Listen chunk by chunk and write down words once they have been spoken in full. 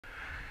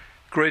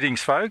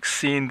Greetings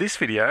folks, in this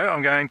video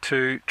I'm going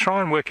to try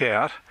and work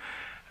out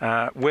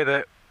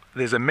whether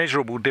there's a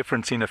measurable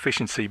difference in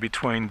efficiency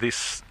between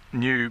this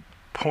new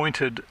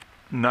pointed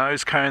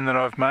nose cone that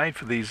I've made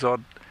for the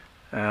ZOHD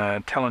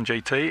Talon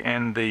GT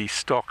and the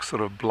stock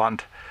sort of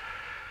blunt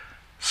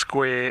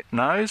square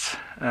nose.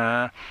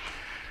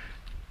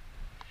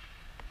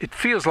 It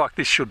feels like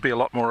this should be a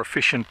lot more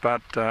efficient,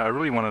 but I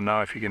really want to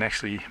know if you can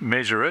actually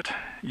measure it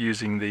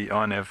using the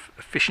iNav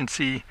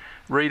efficiency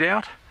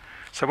readout.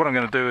 So what I'm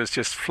going to do is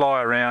just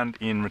fly around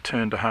in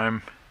return to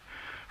home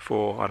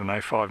for, I don't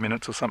know, 5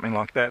 minutes or something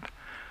like that,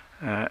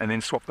 and then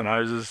swap the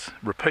noses,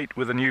 repeat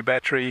with a new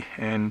battery,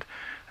 and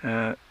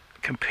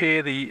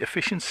compare the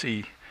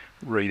efficiency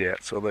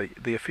readouts or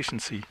the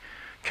efficiency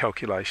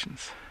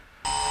calculations.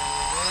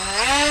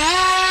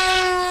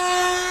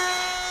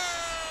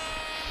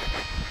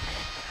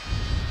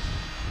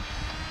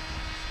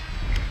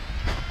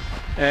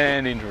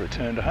 And into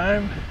return to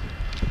home.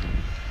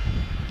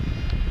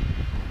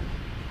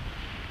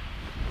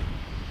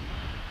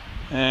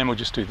 And we'll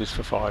just do this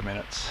for 5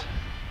 minutes.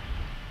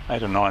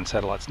 8 or 9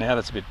 satellites now,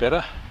 that's a bit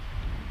better.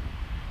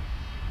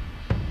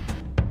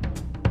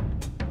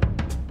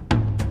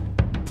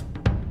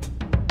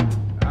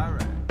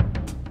 Alright.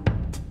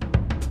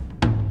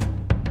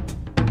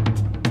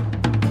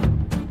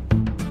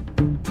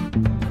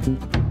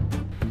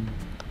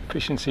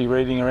 Efficiency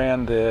reading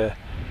around the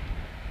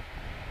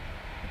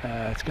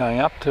it's going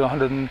up to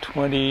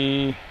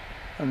 120,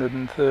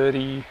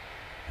 130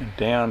 and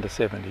down to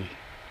 70.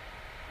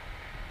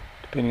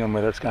 Depending on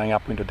whether it's going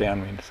upwind or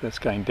downwind. So it's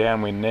going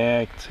downwind now.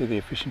 You can see the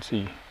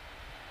efficiency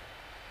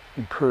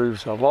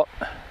improves a lot.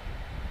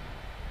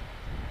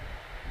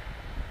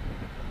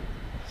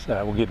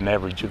 So we'll get an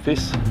average of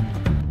this.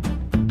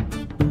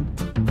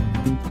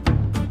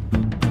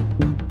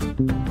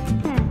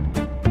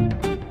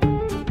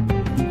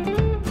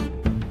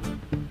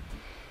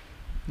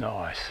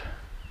 Nice.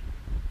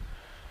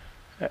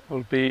 That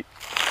will be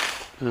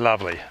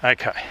lovely.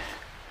 Okay.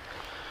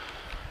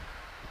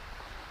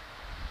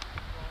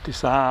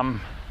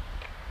 Disarm,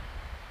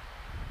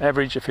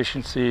 average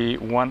efficiency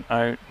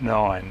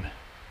 109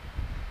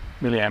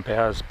 milliamp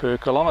hours per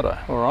kilometre.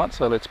 Alright,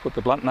 so let's put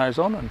the blunt nose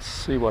on and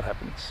see what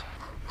happens.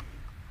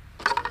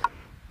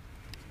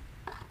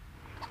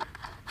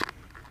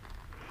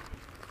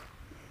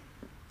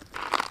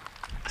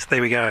 So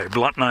there we go,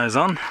 blunt nose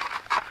on,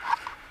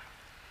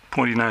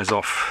 pointy nose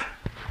off.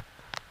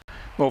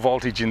 More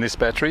voltage in this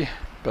battery,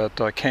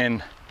 but I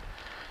can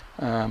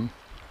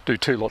do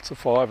 2 lots of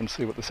 5 and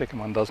see what the second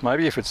one does,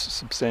 maybe if it's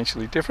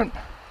substantially different.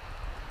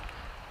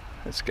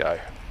 Let's go.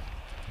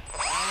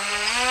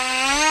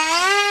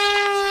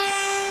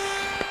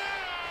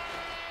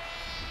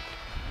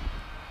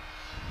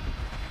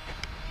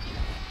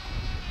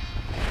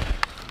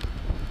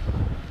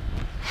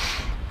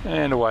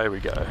 And away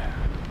we go.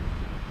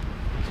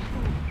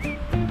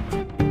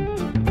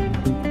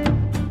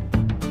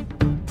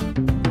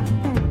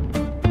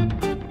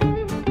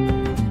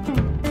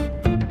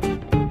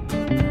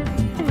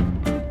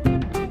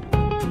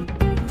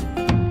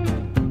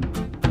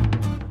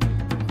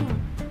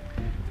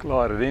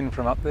 Glide it in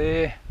from up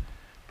there,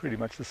 pretty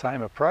much the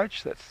same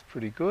approach, that's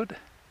pretty good.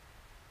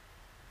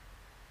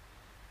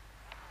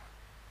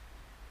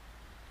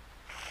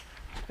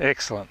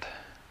 Excellent.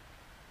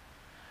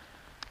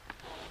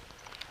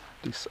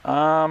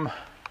 Disarm,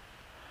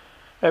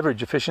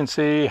 average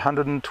efficiency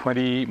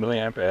 120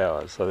 milliamp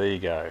hours, so there you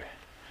go.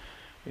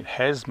 It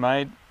has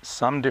made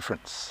some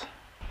difference.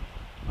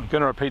 I'm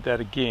going to repeat that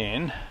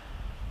again,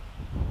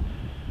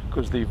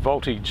 because the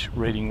voltage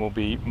reading will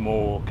be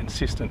more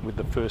consistent with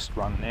the first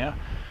run now,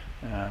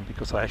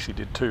 because I actually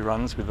did 2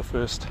 runs with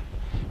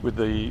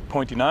the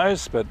pointy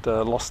nose, but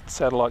lost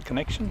satellite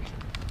connection,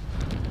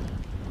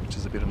 which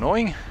is a bit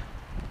annoying.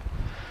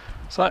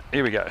 So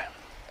here we go.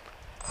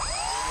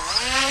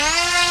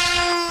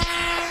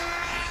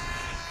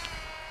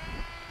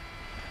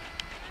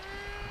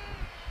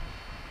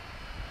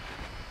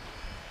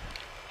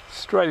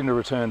 Straight into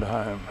return to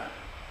home.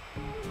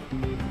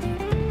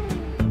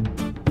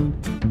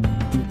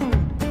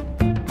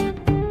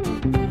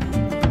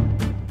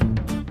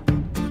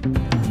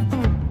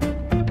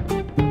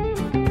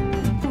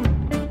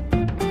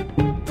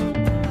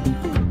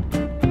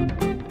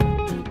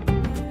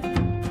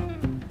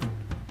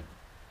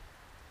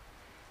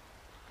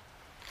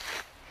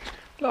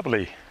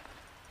 Lovely.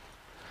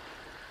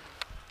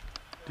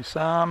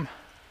 Disarm.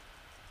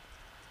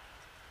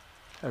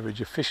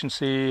 Average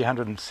efficiency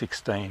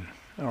 116.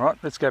 Alright,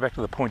 let's go back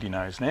to the pointy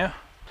nose now.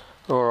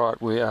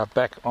 Alright, we are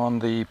back on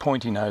the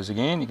pointy nose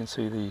again. You can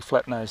see the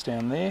flat nose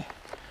down there.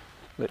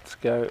 Let's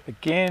go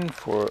again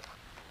for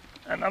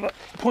another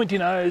pointy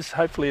nose.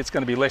 Hopefully it's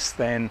going to be less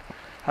than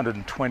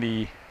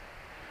 120,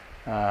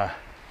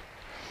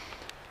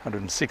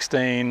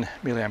 116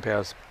 milliamp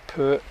hours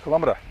per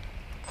kilometre.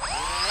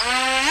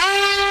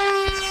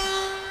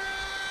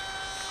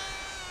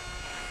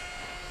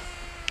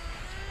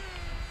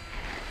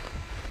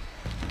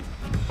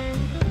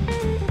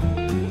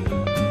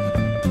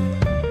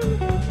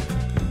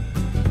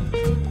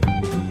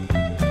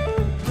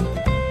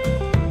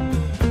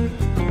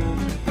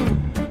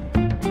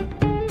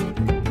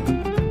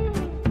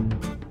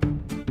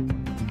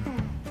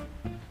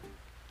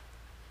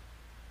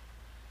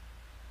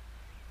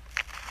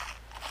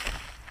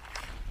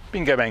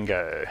 Bingo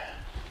bango.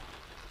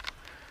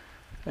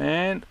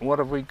 And what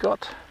have we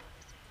got?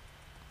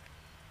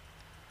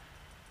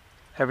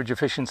 Average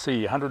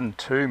efficiency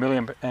 102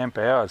 milliamp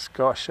hours.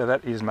 Gosh, so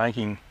that is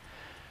making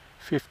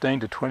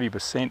 15 to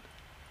 20%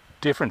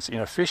 difference in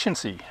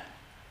efficiency.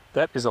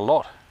 That is a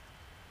lot.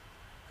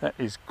 That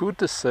is good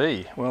to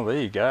see. Well,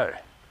 there you go.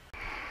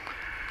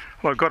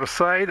 Well, I've got to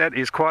say, that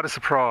is quite a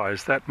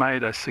surprise. That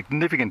made a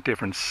significant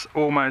difference,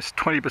 almost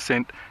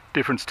 20%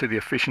 difference to the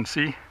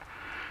efficiency.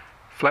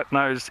 Flat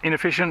nose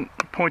inefficient,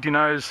 pointy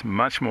nose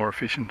much more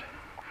efficient.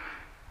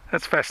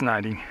 That's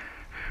fascinating.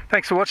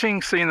 Thanks for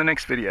watching. See you in the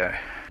next video.